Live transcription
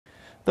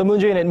The Moon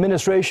Jae-in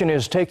administration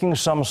is taking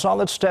some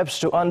solid steps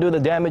to undo the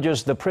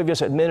damages the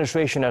previous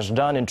administration has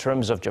done in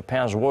terms of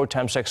Japan's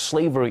wartime sex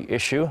slavery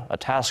issue. A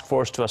task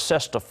force to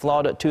assess the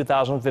flawed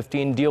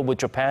 2015 deal with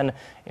Japan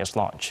is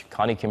launched.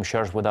 Connie Kim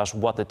shares with us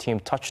what the team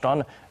touched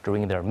on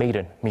during their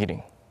maiden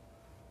meeting.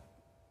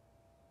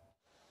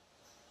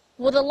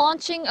 Will the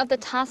launching of the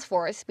task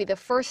force be the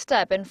first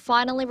step in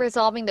finally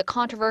resolving the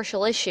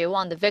controversial issue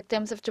on the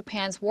victims of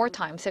Japan's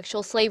wartime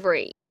sexual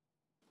slavery?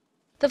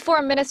 The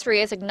Foreign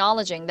Ministry is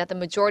acknowledging that the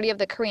majority of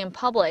the Korean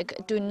public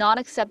do not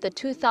accept the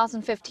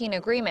 2015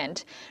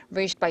 agreement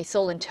reached by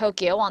Seoul and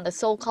Tokyo on the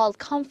so-called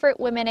comfort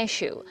women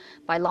issue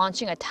by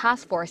launching a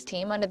task force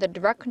team under the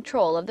direct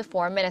control of the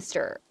foreign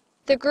minister.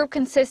 The group,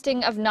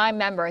 consisting of 9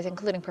 members,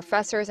 including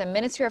professors and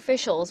ministry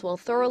officials, will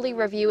thoroughly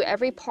review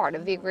every part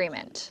of the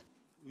agreement.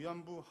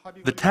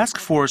 The task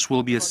force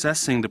will be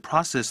assessing the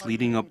process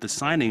leading up the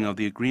signing of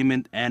the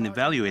agreement and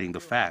evaluating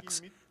the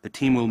facts. The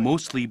team will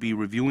mostly be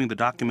reviewing the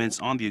documents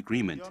on the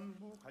agreement.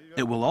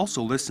 It will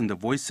also listen to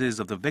voices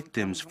of the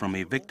victims from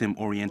a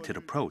victim-oriented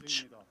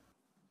approach.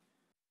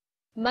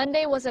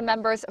 Monday was the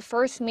members'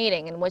 first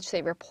meeting in which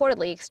they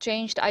reportedly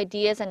exchanged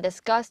ideas and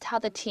discussed how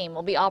the team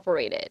will be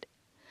operated.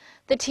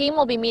 The team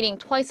will be meeting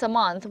twice a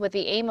month with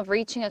the aim of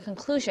reaching a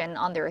conclusion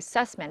on their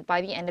assessment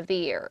by the end of the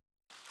year.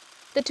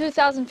 The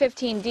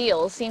 2015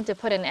 deal seemed to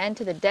put an end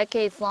to the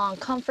decades-long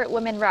comfort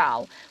women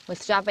row,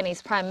 with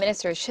Japanese Prime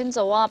Minister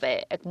Shinzo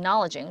Abe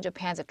acknowledging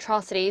Japan's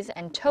atrocities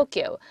and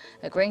Tokyo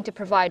agreeing to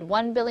provide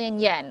 1 billion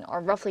yen,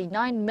 or roughly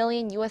 $9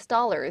 million,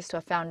 to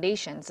a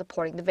foundation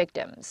supporting the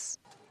victims.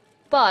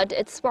 But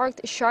it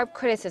sparked sharp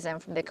criticism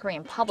from the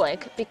Korean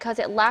public because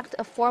it lacked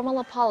a formal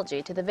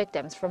apology to the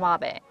victims from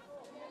Abe.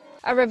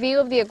 A review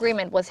of the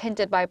agreement was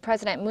hinted by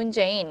President Moon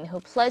Jae-in, who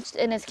pledged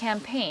in his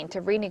campaign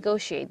to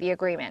renegotiate the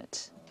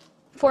agreement.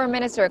 Foreign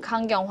Minister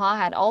Kang Kyung-hwa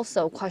had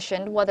also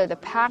questioned whether the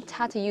pact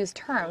had to use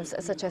terms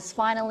such as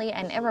finally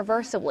and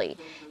irreversibly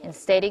in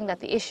stating that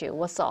the issue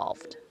was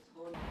solved.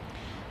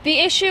 The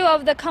issue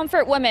of the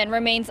comfort women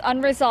remains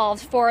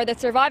unresolved for the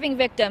surviving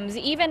victims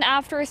even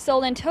after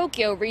Seoul and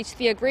Tokyo reached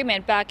the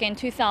agreement back in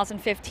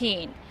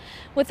 2015.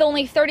 With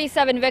only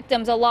 37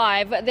 victims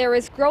alive, there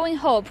is growing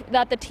hope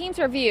that the team's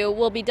review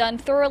will be done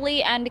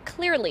thoroughly and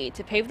clearly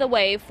to pave the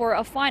way for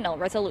a final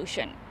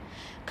resolution.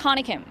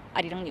 Connie Kim,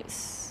 Arirang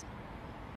News.